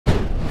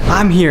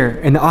I'm here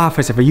in the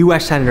office of a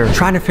U.S. Senator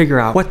trying to figure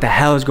out what the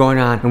hell is going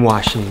on in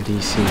Washington,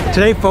 D.C.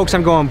 Today, folks,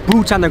 I'm going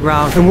boots on the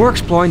ground and we're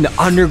exploring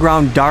the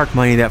underground dark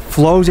money that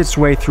flows its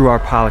way through our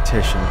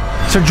politicians.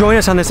 So join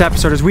us on this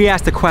episode as we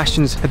ask the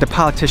questions that the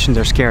politicians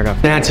are scared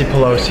of. Nancy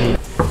Pelosi,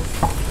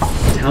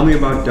 tell me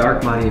about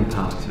dark money in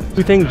politics. Do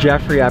you think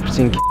Jeffrey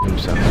Epstein killed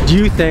himself? Do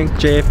you think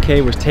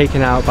JFK was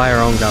taken out by our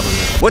own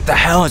government? What the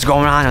hell is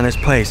going on in this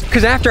place?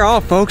 Because after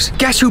all, folks,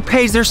 guess who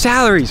pays their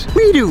salaries?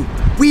 We do.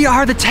 We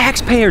are the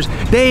taxpayers.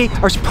 They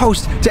are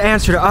supposed to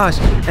answer to us.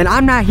 And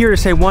I'm not here to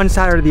say one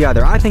side or the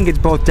other. I think it's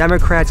both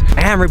Democrats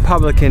and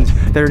Republicans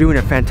that are doing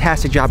a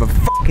fantastic job of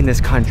fucking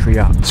this country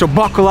up. So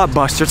buckle up,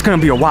 Buster. It's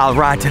gonna be a wild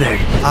ride today.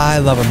 I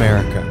love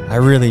America. I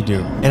really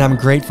do. And I'm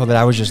grateful that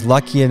I was just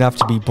lucky enough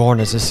to be born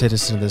as a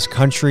citizen of this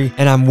country.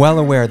 And I'm well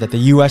aware that the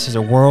U.S. is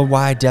a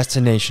worldwide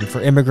destination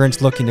for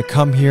immigrants looking to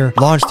come here,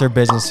 launch their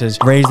businesses,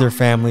 raise their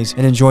families,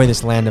 and enjoy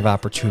this land of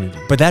opportunity.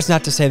 But that's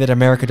not to say that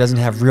America doesn't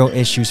have real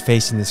issues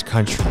facing this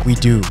country. We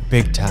do,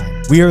 big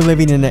time. We are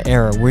living in an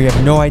era where we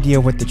have no idea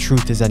what the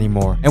truth is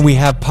anymore, and we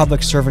have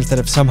public servants that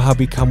have somehow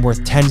become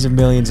worth tens of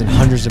millions and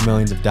hundreds of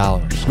millions of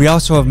dollars. We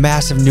also have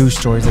massive news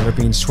stories that are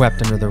being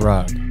swept under the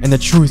rug. And the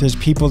truth is,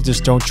 people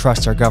just don't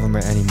trust our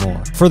government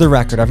anymore. For the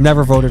record, I've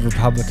never voted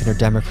Republican or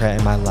Democrat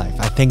in my life.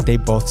 I think they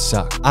both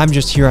suck. I'm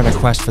just here on a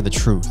quest for the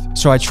truth.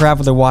 So I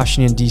traveled to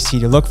Washington, D.C.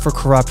 to look for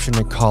corruption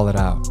and call it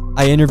out.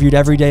 I interviewed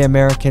everyday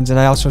Americans, and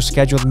I also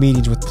scheduled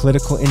meetings with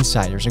political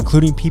insiders,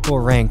 including people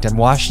ranked on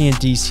Washington,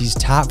 D.C.'s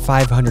top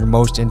 500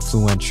 most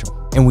influential.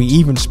 And we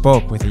even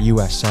spoke with a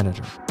U.S.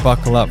 Senator.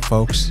 Buckle up,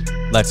 folks.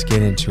 Let's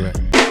get into it.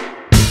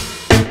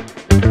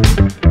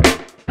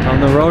 On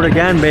the road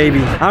again, baby.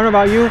 I don't know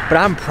about you, but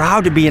I'm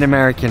proud to be an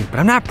American. But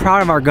I'm not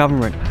proud of our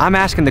government. I'm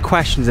asking the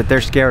questions that they're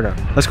scared of.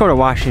 Let's go to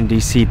Washington,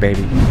 D.C.,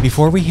 baby.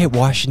 Before we hit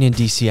Washington,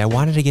 D.C., I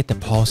wanted to get the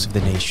pulse of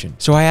the nation.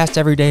 So I asked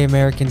everyday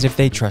Americans if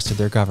they trusted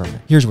their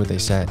government. Here's what they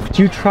said.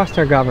 Do you trust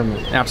our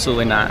government?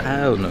 Absolutely not.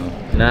 Oh, no.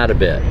 Not a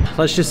bit.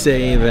 Let's just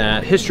say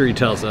that history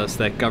tells us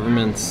that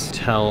governments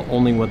tell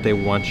only what they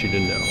want you to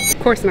know. Of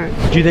course not.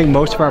 Do you think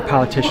most of our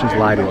politicians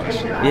lie to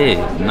us?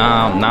 Yeah,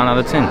 9 out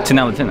of 10. 10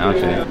 out of 10,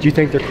 actually. Do you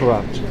think they're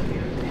corrupt?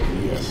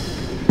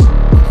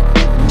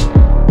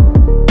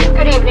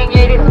 Good evening,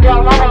 ladies and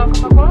gentlemen.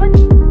 Welcome aboard.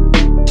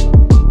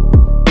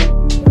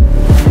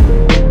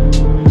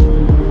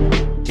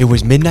 It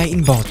was midnight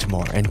in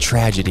Baltimore and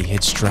tragedy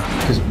had struck.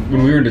 Because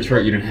when we were in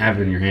Detroit, you didn't have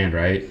it in your hand,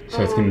 right?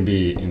 So it's going to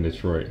be in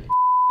Detroit.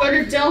 Go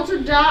to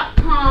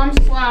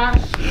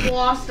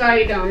delta.com/lost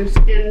items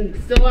and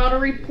fill out a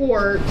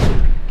report.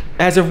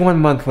 As of 1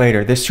 month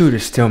later, the suit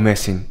is still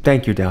missing.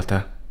 Thank you,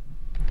 Delta.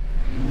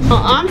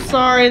 Oh, I'm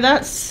sorry,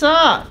 that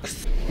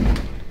sucks.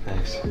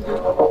 Thanks.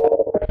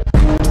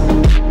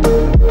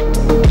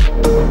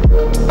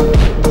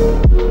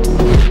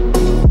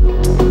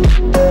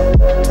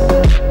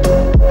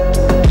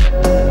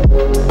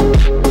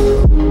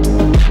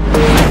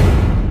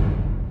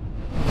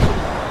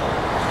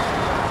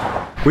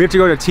 We have to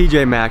go to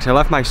TJ Maxx. I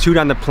left my suit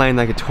on the plane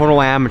like a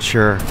total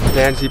amateur.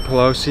 Nancy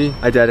Pelosi,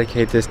 I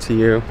dedicate this to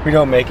you. We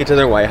don't make it to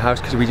the White House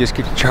because we just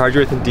get to charge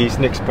her with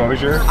indecent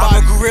exposure.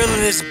 I'm a gorilla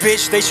in this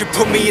bitch, they should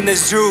put me in the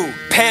zoo.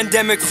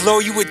 Pandemic flow,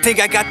 you would think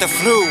I got the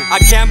flu. I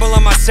gamble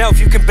on myself,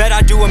 you can bet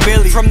I do a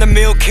milli. From the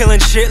mill, killing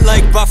shit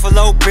like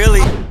Buffalo Billy.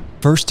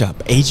 First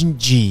up, Agent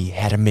G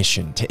had a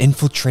mission to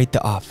infiltrate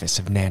the office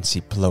of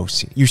Nancy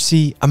Pelosi. You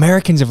see,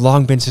 Americans have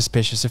long been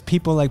suspicious of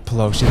people like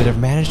Pelosi that have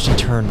managed to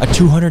turn a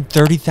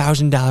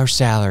 $230,000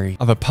 salary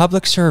of a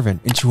public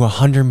servant into a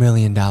 $100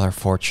 million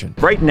fortune.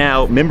 Right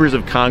now, members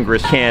of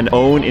Congress can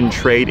own and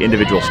trade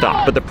individual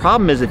stock. But the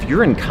problem is, if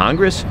you're in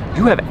Congress,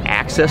 you have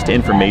access to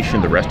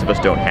information the rest of us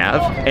don't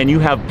have, and you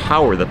have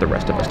power that the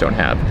rest of us don't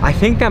have. I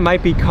think that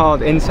might be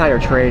called insider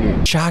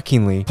trading.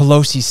 Shockingly,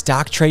 Pelosi's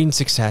stock trading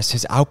success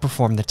has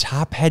outperformed the top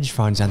hedge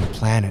funds on the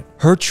planet.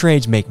 Her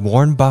trades make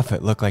Warren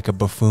Buffett look like a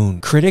buffoon.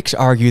 Critics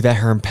argue that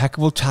her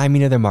impeccable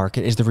timing of the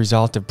market is the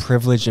result of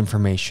privileged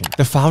information.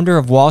 The founder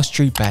of Wall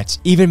Street Bets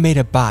even made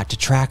a bot to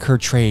track her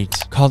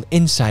trades called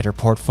Insider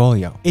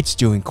Portfolio. It's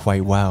doing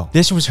quite well.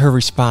 This was her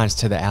response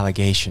to the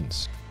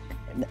allegations.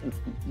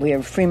 We are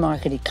a free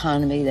market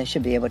economy. They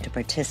should be able to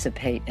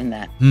participate in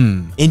that.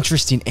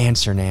 Interesting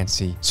answer,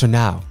 Nancy. So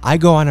now, I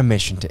go on a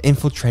mission to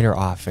infiltrate her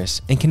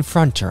office and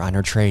confront her on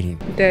her trading.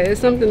 That is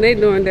something they're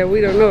doing that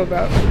we don't know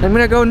about. I'm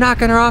gonna go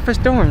knock on her office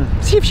door and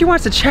see if she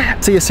wants to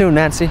chat. See you soon,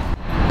 Nancy.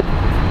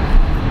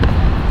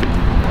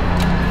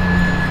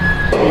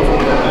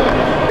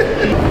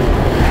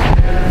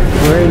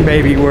 We're in,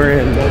 baby, we're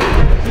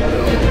in.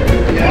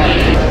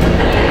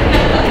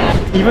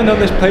 Even though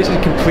this place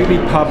is completely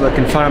public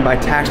and funded by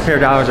taxpayer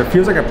dollars, it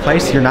feels like a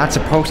place you're not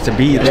supposed to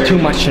be. There's too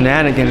much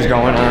shenanigans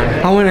going on.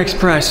 I want to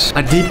express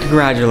a deep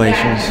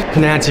congratulations to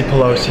Nancy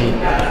Pelosi,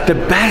 the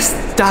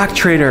best stock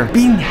trader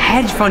beating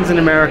hedge funds in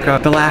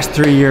America the last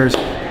 3 years.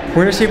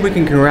 We're gonna see if we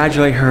can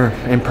congratulate her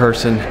in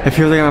person. I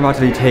feel like I'm about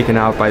to be taken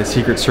out by the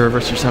Secret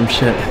Service or some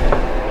shit.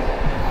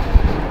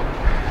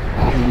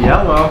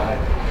 Hello.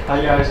 How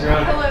you guys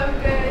doing? Hello,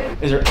 good.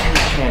 Is there any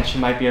chance she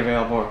might be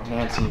available, or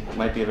Nancy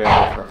might be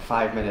available for a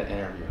 5-minute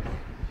interview?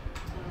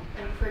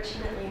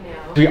 Unfortunately,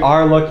 no. We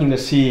are looking to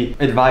see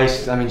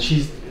advice. I mean,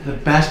 she's the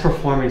best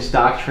performing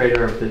stock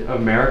trader of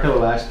America the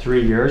last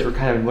 3 years. We're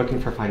kind of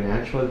looking for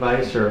financial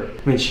advice, or,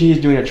 I mean, she is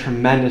doing a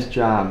tremendous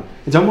job.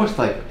 It's almost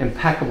like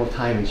impeccable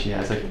timing she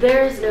has. Like,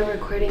 there is no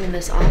recording in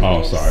this office.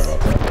 Oh, sorry about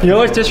that. you know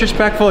what's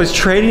disrespectful is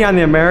trading on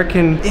the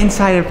American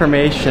inside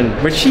information,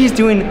 which she's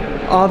doing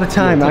all the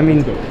time. I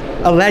mean,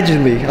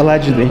 allegedly.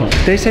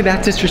 They say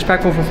that's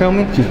disrespectful for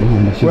filming?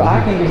 What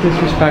I think is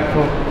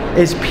disrespectful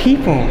is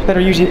people that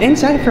are using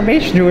inside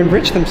information to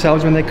enrich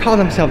themselves when they call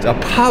themselves a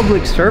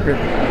public servant.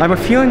 I have a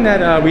feeling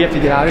that we have to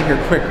get out of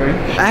here quickly.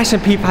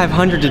 S&P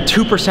 500 did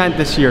 2%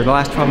 this year, the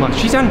last 12 months.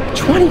 She's done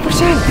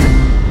 20%.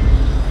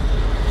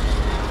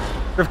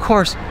 Of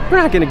course, we're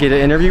not gonna get an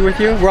interview with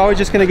you. We're always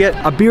just gonna get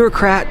a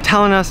bureaucrat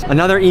telling us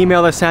another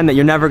email to send that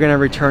you're never gonna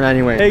return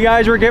anyway. Hey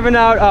guys, we're giving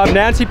out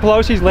Nancy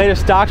Pelosi's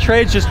latest stock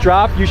trades just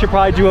dropped. You should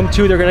probably do them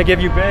too. They're gonna give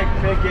you big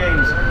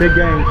gains. Big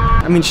gains.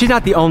 I mean, she's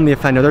not the only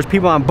offender. There's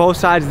people on both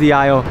sides of the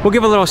aisle. We'll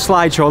give a little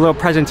slideshow, a little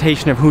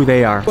presentation of who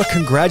they are. But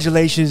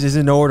congratulations is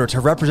in order to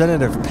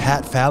Representative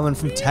Pat Fallon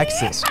from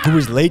Texas, who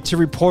was late to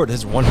report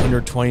his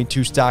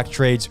 122 stock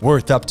trades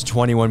worth up to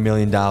 $21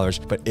 million.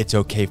 But it's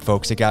okay,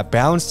 folks. It got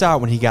balanced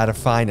out when he got a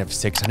fine of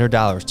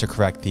 $600 to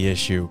correct the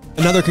issue.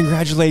 Another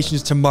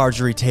congratulations to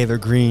Marjorie Taylor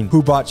Greene,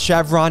 who bought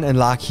Chevron and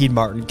Lockheed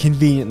Martin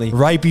conveniently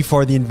right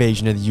before the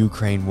invasion of the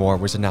Ukraine war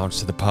was announced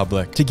to the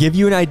public. To give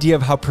you an idea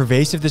of how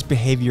pervasive this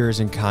behavior is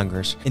in Congress,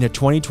 in a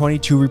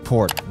 2022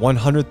 report,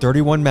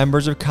 131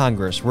 members of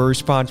Congress were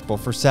responsible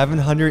for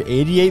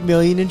 $788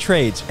 million in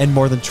trades and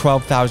more than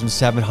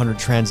 12,700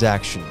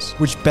 transactions,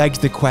 which begs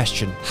the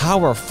question,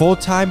 how are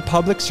full-time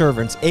public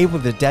servants able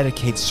to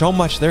dedicate so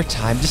much of their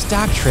time to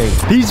stock trading?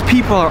 These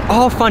people are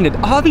all funded,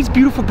 all these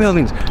beautiful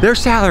buildings, their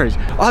salaries,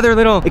 all their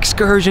little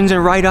excursions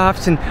and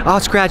write-offs, and I'll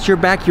scratch your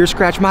back, you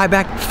scratch my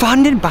back,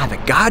 funded by the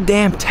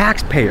goddamn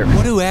taxpayer.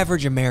 What do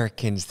average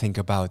Americans think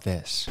about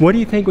this? What do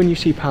you think when you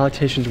see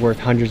politicians worth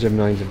hundreds of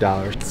millions of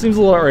dollars? It seems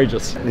a little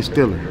outrageous. They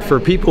still are. For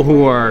people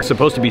who are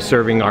supposed to be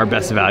serving our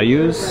best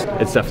values,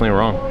 it's definitely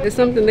wrong. It's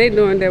something they're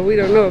doing that we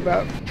don't know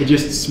about. It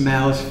just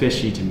smells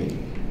fishy to me.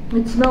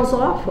 It smells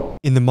awful.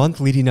 In the month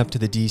leading up to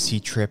the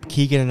DC trip,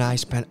 Keegan and I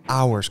spent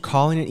hours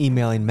calling and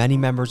emailing many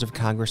members of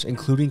Congress,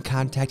 including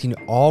contacting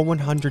all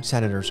 100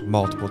 senators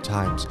multiple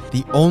times.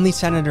 The only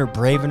senator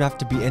brave enough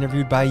to be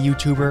interviewed by a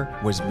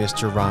YouTuber was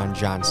Mr. Ron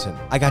Johnson.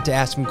 I got to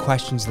ask him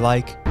questions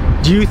like,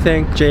 do you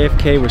think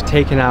JFK was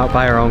taken out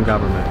by our own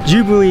government? Do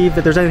you believe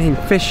that there's anything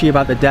fishy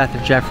about the death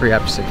of Jeffrey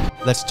Epstein?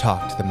 Let's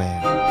talk to the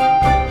man.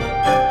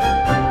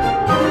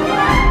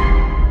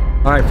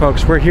 All right,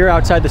 folks, we're here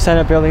outside the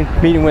Senate building,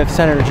 meeting with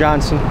Senator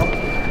Johnson.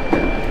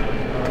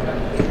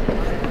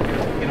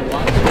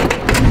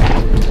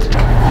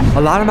 A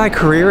lot of my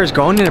career is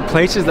going into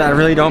places that I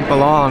really don't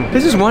belong.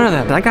 This is one of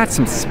them. I got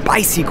some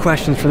spicy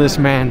questions for this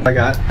man. I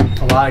got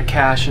a lot of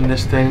cash in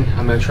this thing.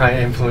 I'm gonna try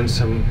and influence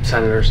some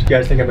senators. You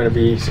guys think I'm gonna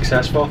be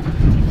successful?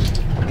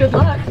 Good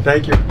luck.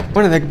 Thank you.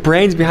 One of the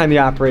brains behind the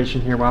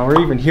operation here, while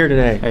we're even here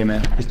today, Hey,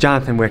 man. is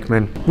Jonathan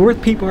Wichmann. We're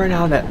with people right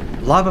now that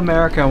love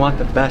America and want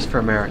the best for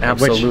America.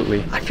 Absolutely.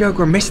 Which I feel like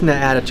we're missing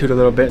that attitude a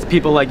little bit.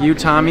 People like you,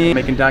 Tommy,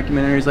 making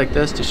documentaries like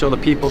this to show the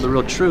people the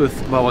real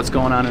truth about what's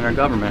going on in our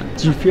government.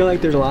 Do you feel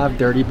like there's a lot of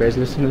dirty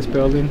business in this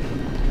building?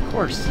 Of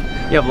course.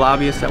 You have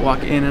lobbyists that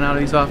walk in and out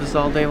of these offices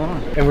all day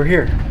long. And we're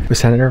here with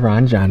Senator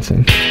Ron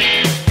Johnson.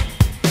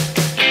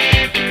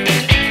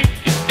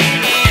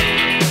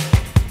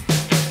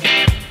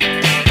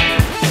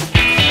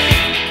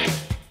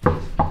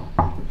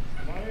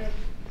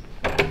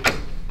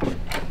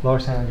 Hello,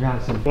 Senator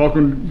Johnson.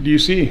 Welcome to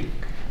DC.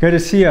 Good to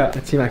see you.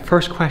 Let's see, my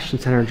first question,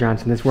 Senator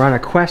Johnson, is we're on a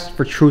quest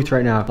for truth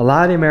right now. A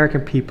lot of the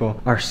American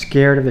people are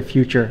scared of the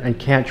future and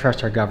can't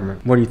trust our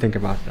government. What do you think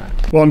about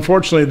that? Well,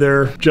 unfortunately,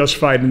 they're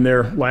justified in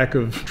their lack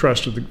of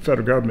trust of the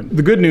federal government.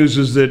 The good news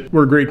is that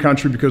we're a great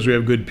country because we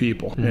have good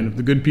people. And if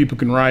the good people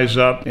can rise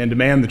up and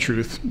demand the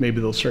truth,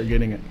 maybe they'll start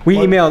getting it. We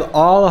emailed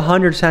all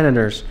 100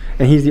 senators,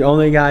 and he's the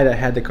only guy that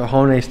had the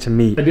cojones to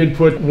meet. I did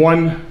put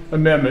one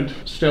amendment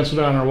stenciled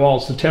on our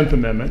walls, the 10th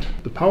Amendment.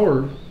 The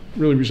power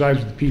really resides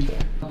with the people.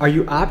 Are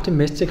you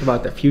optimistic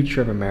about the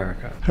future of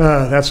America?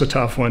 That's a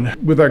tough one.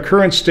 With our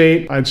current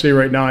state, I'd say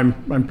right now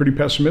I'm pretty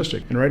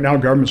pessimistic. And right now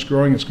government's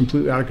growing, it's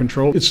completely out of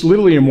control. It's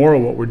literally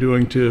immoral what we're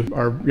doing to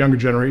our younger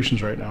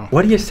generations right now.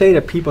 What do you say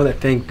to people that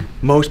think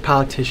most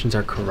politicians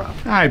are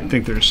corrupt? I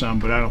think there's some,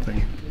 but I don't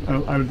think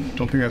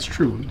that's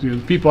true. The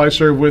people I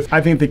serve with,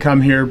 I think they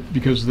come here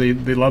because they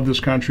love this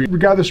country,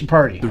 regardless of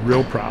party. The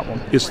real problem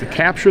is the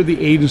capture of the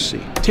agency.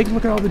 Take a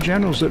look at all the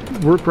generals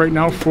that work right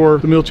now for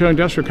the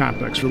military-industrial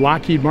complex, for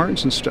Lockheed Martin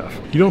and stuff.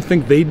 You don't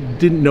think they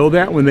didn't know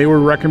that when they were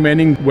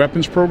recommending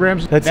weapons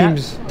programs? That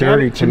seems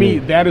dirty to me.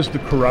 That is the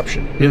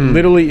corruption. It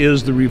literally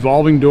is the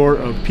revolving door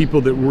of people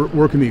that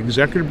work in the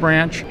executive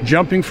branch,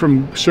 jumping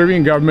from serving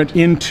in government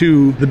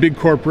into the big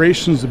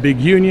corporations, the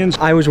big unions.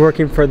 I was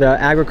working for the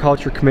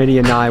Agriculture Committee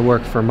in I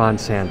work for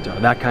Monsanto.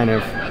 That kind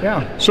of...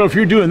 Yeah. So if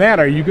you're doing that,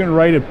 are you going to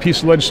write a piece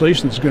of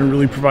legislation that's going to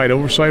really provide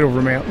oversight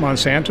over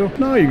Monsanto?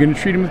 No, you're going to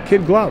treat them with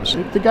kid gloves.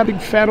 If they got a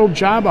big fat old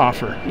job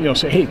offer, you know,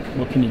 say, hey,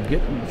 well, can you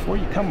get, before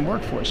you come and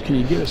work for us, can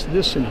you get us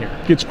this in here?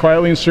 Gets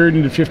quietly inserted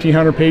into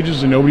 1,500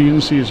 pages and nobody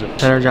even sees it.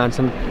 Senator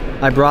Johnson,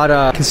 I brought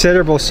a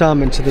considerable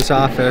sum into this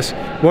office.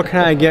 What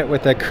can I get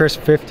with a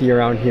crisp 50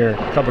 around here?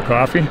 Cup of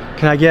coffee.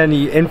 Can I get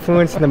any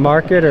influence in the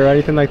market or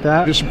anything like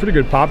that? There's some pretty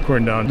good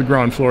popcorn down the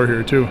ground floor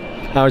here too.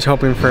 I was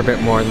hoping for a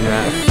bit more than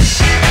that.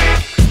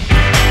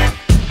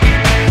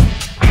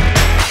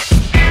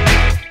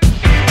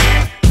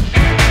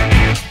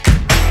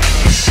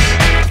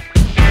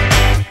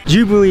 Do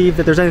you believe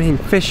that there's anything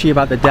fishy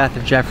about the death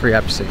of Jeffrey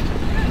Epstein?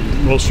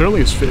 Well, certainly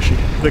it's fishy.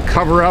 The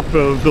cover-up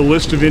of the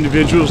list of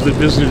individuals that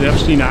visited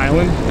Epstein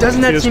Island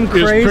doesn't that seem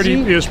crazy?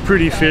 Is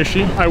pretty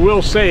fishy. I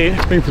will say,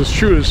 I think this is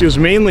true, it was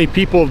mainly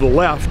people of the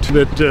left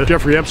that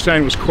Jeffrey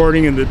Epstein was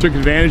courting and that took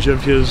advantage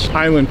of his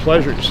island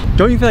pleasures.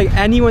 Don't you feel like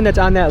anyone that's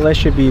on that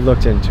list should be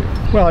looked into?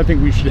 Well, I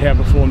think we should have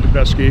a full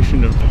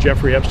investigation of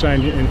Jeffrey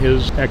Epstein and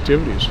his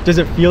activities. Does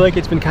it feel like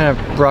it's been kind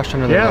of brushed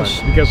under the rug?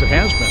 Yes, because it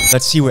has been.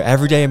 Let's see what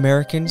everyday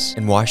Americans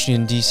and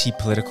Washington, D.C.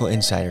 political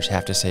insiders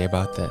have to say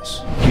about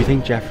this. Do you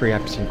think Jeffrey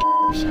Epstein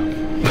himself?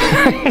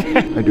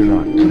 I do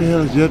not. What the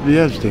hell is Jeffrey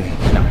Epstein?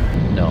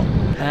 No.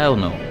 Hell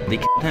no. They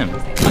killed him.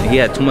 He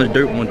had too much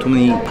dirt on too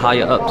many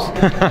higher ups.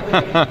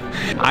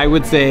 I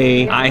would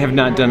say I have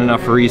not done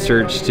enough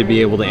research to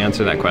be able to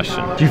answer that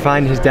question. Do you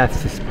find his death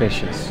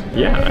suspicious?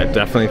 Yeah, I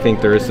definitely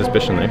think there is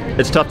suspicion there.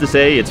 It's tough to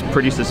say. It's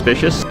pretty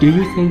suspicious. Do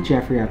you think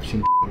Jeffrey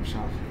Epstein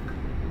himself?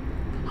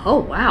 Oh,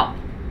 wow.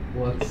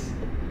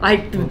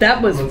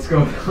 That was... Let's go.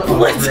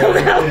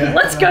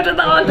 Let's go to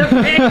the other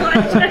big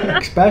question.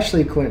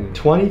 Especially Clinton.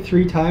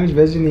 23 times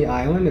visiting the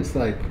island, it's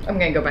like... I'm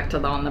going to go back to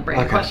the on the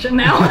brain question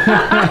now.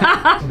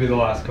 This will be the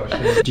last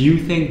question. Do you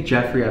think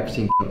Jeffrey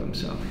Epstein killed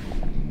himself?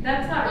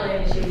 That's not really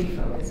an issue we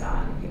focus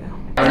on, you know.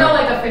 There's no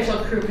like official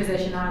crew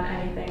position on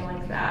anything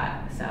like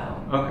that, so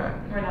okay.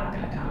 We're not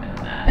going to comment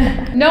on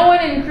that. No one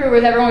in crew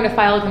was ever going to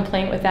file a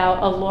complaint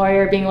without a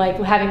lawyer being like,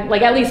 having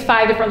like at least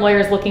 5 different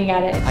lawyers looking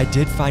at it. I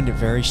did find it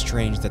very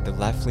strange that the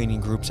left-leaning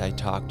groups I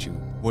talked to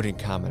wouldn't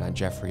comment on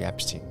Jeffrey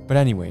Epstein. But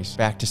anyways,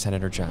 back to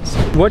Senator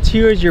Johnson. What to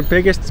you is your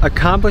biggest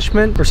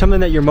accomplishment or something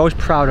that you're most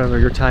proud of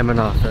your time in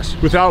office?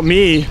 Without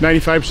me,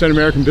 95% of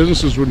American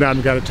businesses would not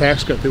have got a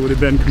tax cut. They would have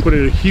been put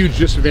at a huge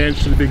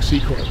disadvantage to the big C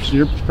Corps. So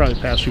you're probably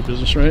pass-through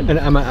business, right? And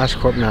I'm an S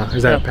Corp now.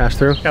 Is that a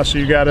pass-through? Yeah, so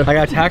you got I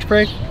got a tax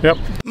break? Yep.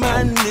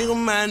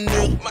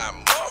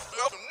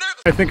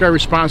 I think our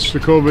response to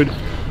COVID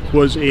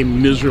was a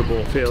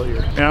miserable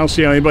failure. And I don't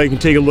see how anybody can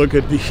take a look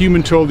at the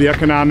human toll, the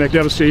economic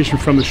devastation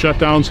from the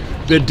shutdowns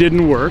that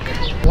didn't work.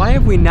 Why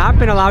have we not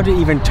been allowed to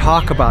even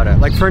talk about it?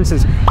 Like for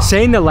instance,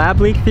 saying the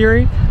lab leak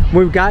theory,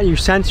 we've got you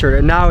censored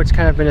and now it's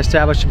kind of been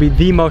established to be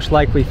the most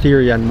likely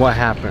theory on what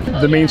happened.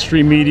 The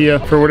mainstream media,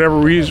 for whatever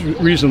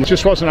reason,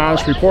 just wasn't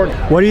honest reporting.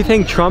 What do you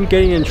think Trump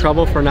getting in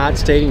trouble for not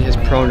stating his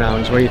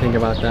pronouns? What do you think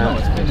about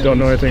that? Don't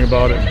know anything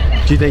about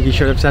it. Do you think he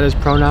should have said his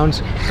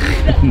pronouns?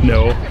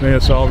 No, I think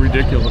that's all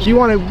ridiculous. If you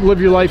want to live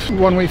your life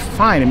one way,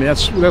 fine. I mean,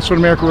 that's what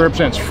America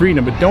represents,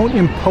 freedom. But don't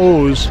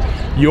impose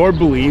your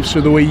beliefs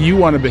or the way you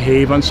want to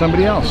behave on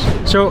somebody else.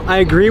 So I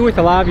agree with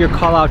a lot of your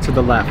call out to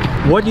the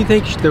left. What do you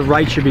think the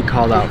right should be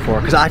called out for?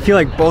 Because I feel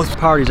like both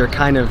parties are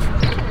kind of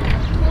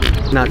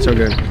not so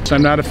good. So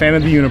I'm not a fan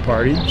of the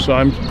uniparty, so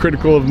I'm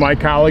critical of my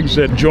colleagues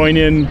that join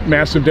in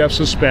massive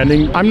deficit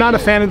spending. I'm not a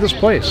fan of this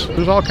place.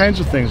 There's all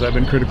kinds of things I've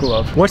been critical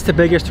of. What's the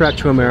biggest threat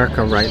to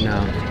America right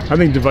now? I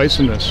think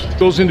divisiveness.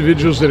 Those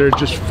individuals that are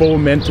just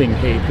fomenting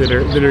hate, that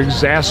are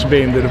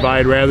exacerbating the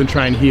divide rather than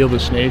trying to heal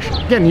this nation.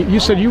 Again, you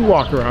said you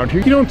walk around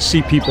here, you don't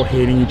see people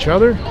hating each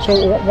other.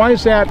 So why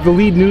is that the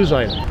lead news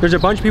item? There's a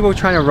bunch of people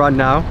trying to run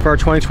now for our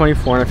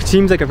 2024, and it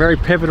seems like a very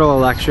pivotal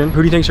election.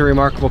 Who do you think is a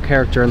remarkable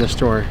character in the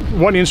story?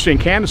 One interesting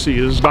candidacy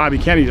is Bobby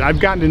Kennedy. I've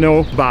gotten to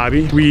know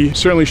Bobby. We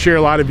certainly share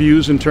a lot of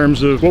views in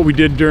terms of what we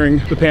did during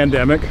the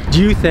pandemic.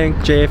 Do you think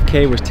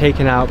JFK was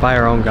taken out by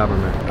our own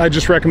government? I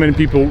just recommend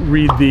people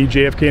read the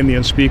JFK and the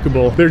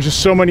Unspeakable. There's just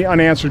so many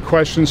unanswered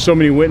questions, so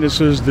many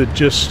witnesses that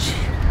just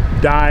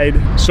died,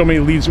 so many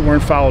leads that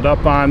weren't followed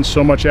up on,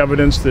 so much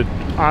evidence that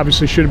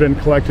obviously should have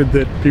been collected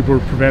that people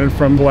were prevented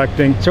from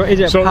collecting. So is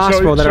it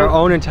possible that our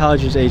own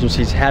intelligence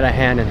agencies had a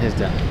hand in his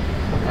death?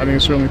 I think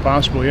it's certainly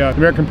possible, yeah. The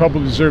American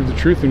public deserves the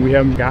truth and we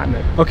haven't gotten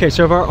it. Okay,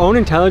 so if our own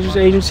intelligence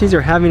agencies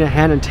are having a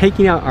hand in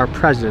taking out our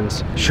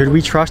presidents, should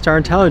we trust our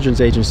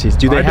intelligence agencies?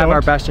 Do they have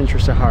our best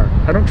interests at heart?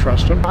 I don't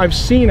trust them. I've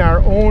seen our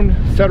own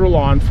federal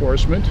law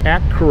enforcement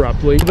act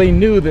corruptly. They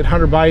knew that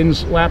Hunter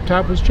Biden's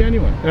laptop was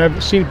genuine. And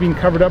I've seen it being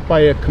covered up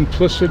by a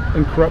complicit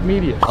and corrupt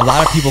media. A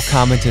lot of people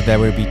commented that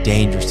it would be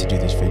dangerous to do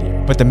this video.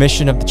 But the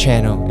mission of the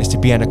channel is to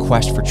be on a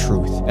quest for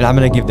truth. And I'm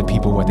going to give the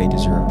people what they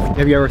deserve.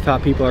 Have you ever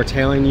thought people are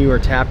tailing you or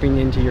tapping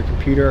into your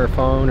computer or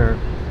phone, or?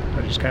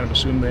 I just kind of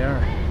assume they are.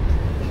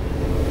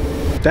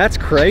 That's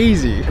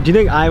crazy. Do you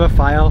think I have a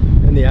file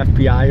in the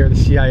FBI or the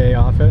CIA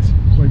office?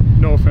 Like,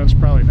 no offense. self-defense,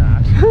 probably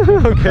not.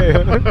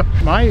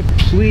 Okay. My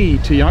plea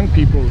to young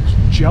people is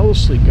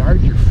jealously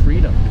guard your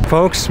freedom.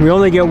 Folks, we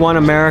only get one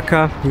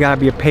America. You gotta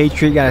be a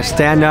patriot, you gotta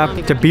stand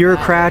up to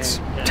bureaucrats,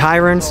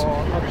 tyrants,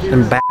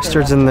 and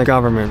bastards in the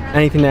government.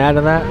 Anything to add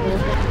to that?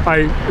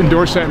 I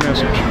endorse that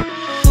message.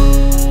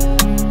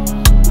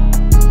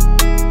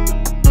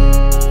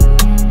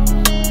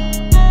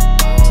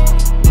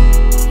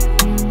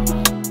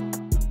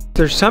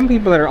 There's some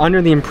people that are under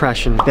the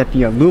impression that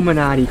the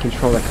Illuminati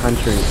control the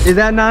country. Is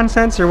that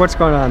nonsense, or what's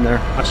going on there?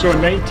 So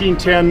in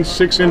 1910,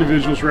 6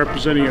 individuals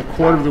representing a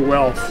quarter of the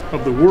wealth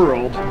of the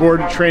world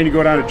boarded a train to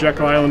go down to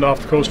Jekyll Island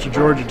off the coast of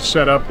Georgia to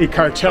set up a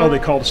cartel they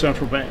call the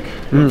Central Bank,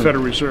 the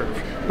Federal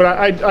Reserve.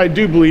 But I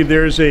do believe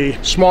there's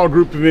a small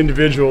group of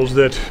individuals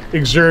that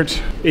exert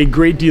a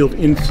great deal of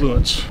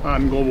influence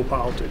on global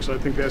politics. I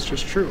think that's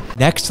just true.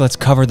 Next, let's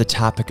cover the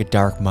topic of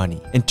dark money.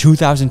 In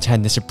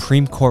 2010, the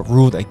Supreme Court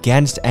ruled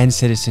against End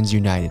Citizens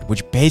United,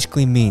 which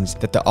basically means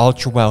that the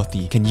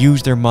ultra-wealthy can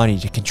use their money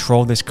to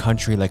control this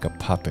country like a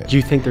puppet. Do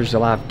you think there's a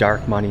lot of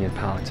dark money in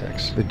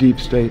politics? The deep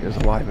state is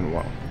alive and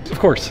well. Of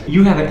course.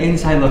 You have an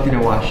inside look into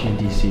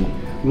Washington, D.C.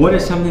 What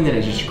is something that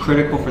is just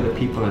critical for the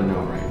people to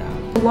know right now?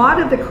 A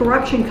lot of the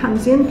corruption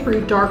comes in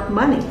through dark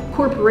money.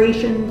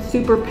 Corporations,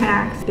 super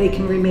PACs, they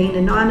can remain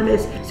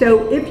anonymous.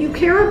 So if you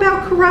care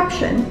about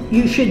corruption,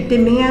 you should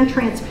demand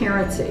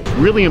transparency.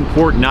 Really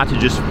important not to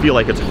just feel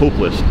like it's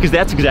hopeless, because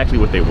that's exactly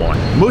what they want.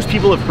 Most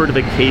people have heard of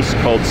a case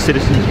called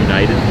Citizens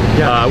United,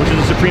 which is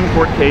a Supreme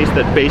Court case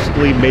that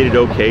basically made it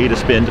okay to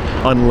spend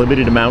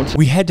unlimited amounts.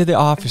 We head to the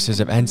offices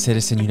of End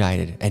Citizen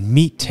United and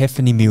meet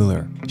Tiffany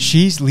Muller.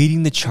 She's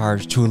leading the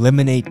charge to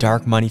eliminate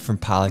dark money from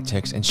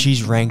politics, and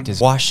she's ranked as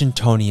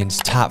Washingtonians'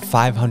 top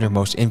 500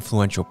 most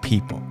influential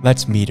people.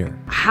 Let's meet her.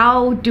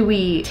 How do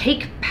we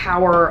take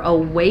power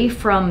away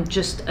from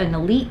just an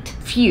elite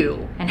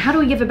few, and how do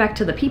we give it back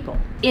to the people?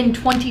 In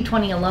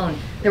 2020 alone,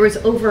 there was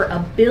over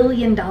 $1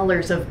 billion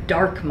of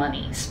dark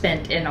money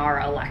spent in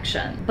our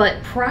election.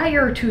 But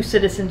prior to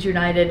Citizens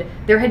United,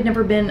 there had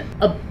never been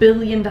 $1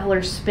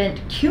 billion spent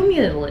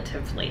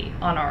cumulatively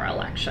on our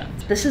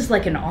elections. This is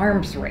like an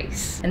arms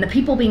race, and the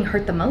people being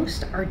hurt the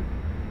most are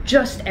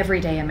just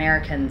everyday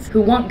Americans who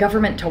want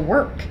government to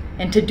work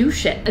and to do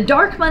shit.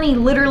 Dark money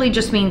literally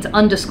just means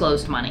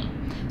undisclosed money.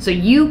 So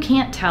you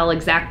can't tell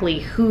exactly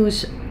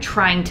who's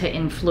trying to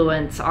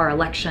influence our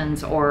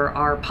elections or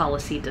our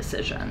policy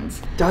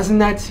decisions. Doesn't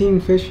that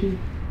seem fishy?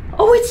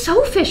 Oh, it's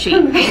so fishy.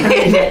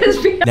 It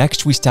is.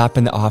 Next, we stop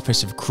in the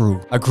office of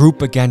CREW, a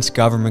group against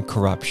government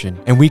corruption,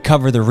 and we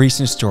cover the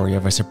recent story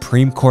of a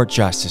Supreme Court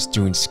justice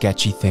doing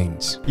sketchy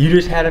things. You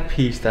just had a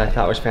piece that I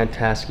thought was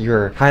fantastic. You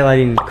were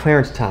highlighting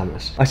Clarence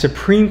Thomas, a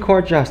Supreme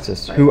Court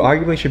justice who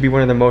arguably should be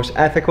one of the most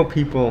ethical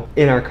people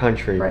in our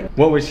country. Right.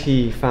 What was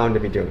he found to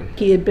be doing?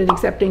 He had been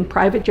accepting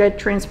private jet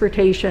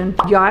transportation,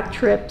 yacht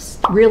trips,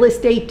 real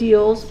estate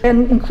deals,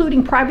 and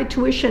including private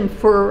tuition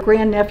for a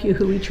grandnephew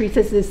who he treats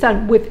as his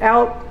son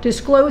without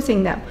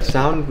disclosing them.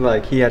 Sounds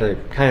like he had a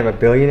kind of a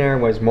billionaire,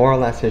 was more or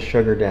less his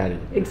sugar daddy.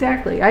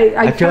 Exactly.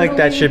 I feel like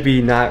that should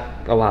be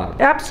not allowed.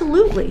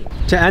 Absolutely.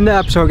 To end the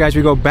episode, guys,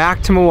 we go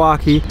back to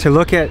Milwaukee to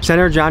look at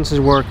Senator Johnson's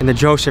work in the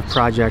Joseph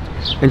Project.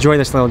 Enjoy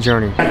this little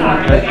journey.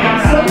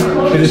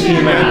 Good to see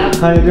you, man.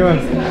 How you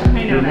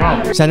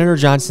doing? Senator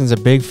Johnson's a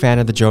big fan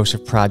of the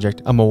Joseph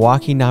Project, a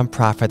Milwaukee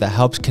nonprofit that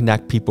helps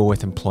connect people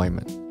with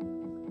employment.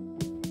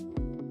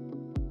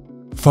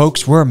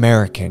 Folks, we're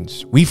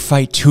Americans. We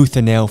fight tooth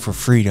and nail for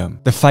freedom.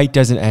 The fight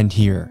doesn't end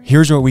here.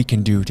 Here's what we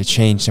can do to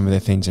change some of the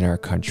things in our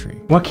country.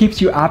 What keeps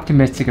you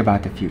optimistic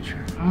about the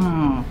future?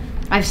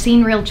 I've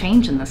seen real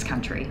change in this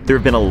country. There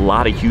have been a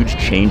lot of huge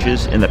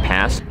changes in the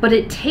past. But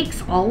it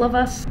takes all of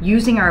us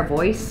using our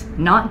voice,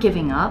 not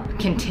giving up,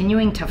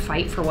 continuing to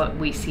fight for what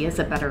we see as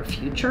a better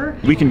future.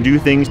 We can do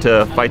things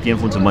to fight the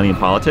influence of money in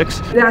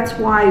politics. That's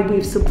why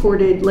we've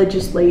supported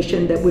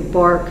legislation that would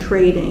bar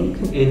trading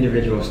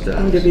individual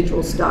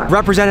stocks.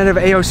 Representative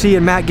AOC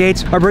and Matt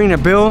Gaetz are bringing a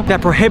bill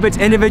that prohibits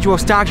individual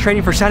stock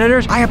trading for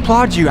senators. I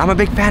applaud you. I'm a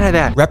big fan of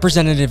that.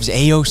 Representatives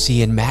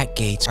AOC and Matt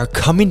Gaetz are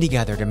coming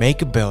together to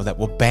make a bill that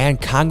will ban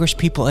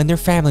Congresspeople and their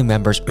family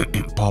members,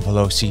 Paul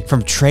Pelosi,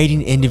 from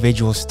trading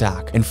individual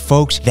stock. And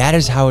folks, that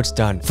is how it's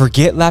done.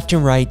 Forget left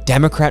and right,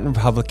 Democrat and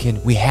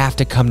Republican. We have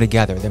to come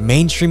together. The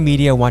mainstream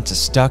media wants us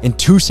stuck in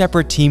two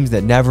separate teams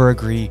that never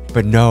agree.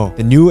 But no,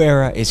 the new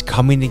era is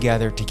coming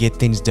together to get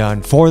things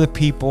done for the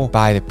people,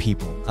 by the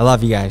people. I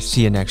love you guys.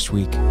 See you next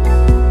week.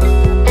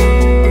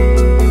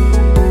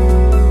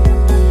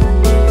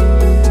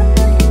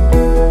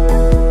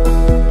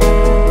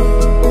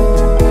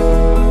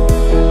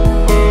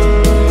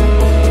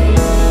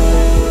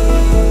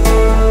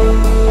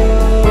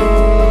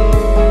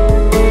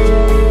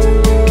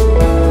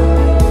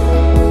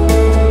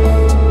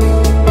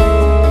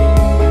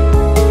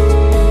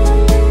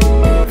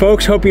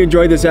 Folks, hope you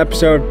enjoyed this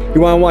episode.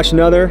 You want to watch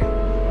another?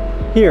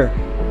 Here.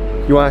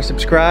 You want to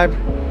subscribe?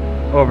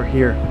 Over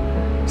here.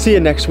 See you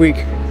next week.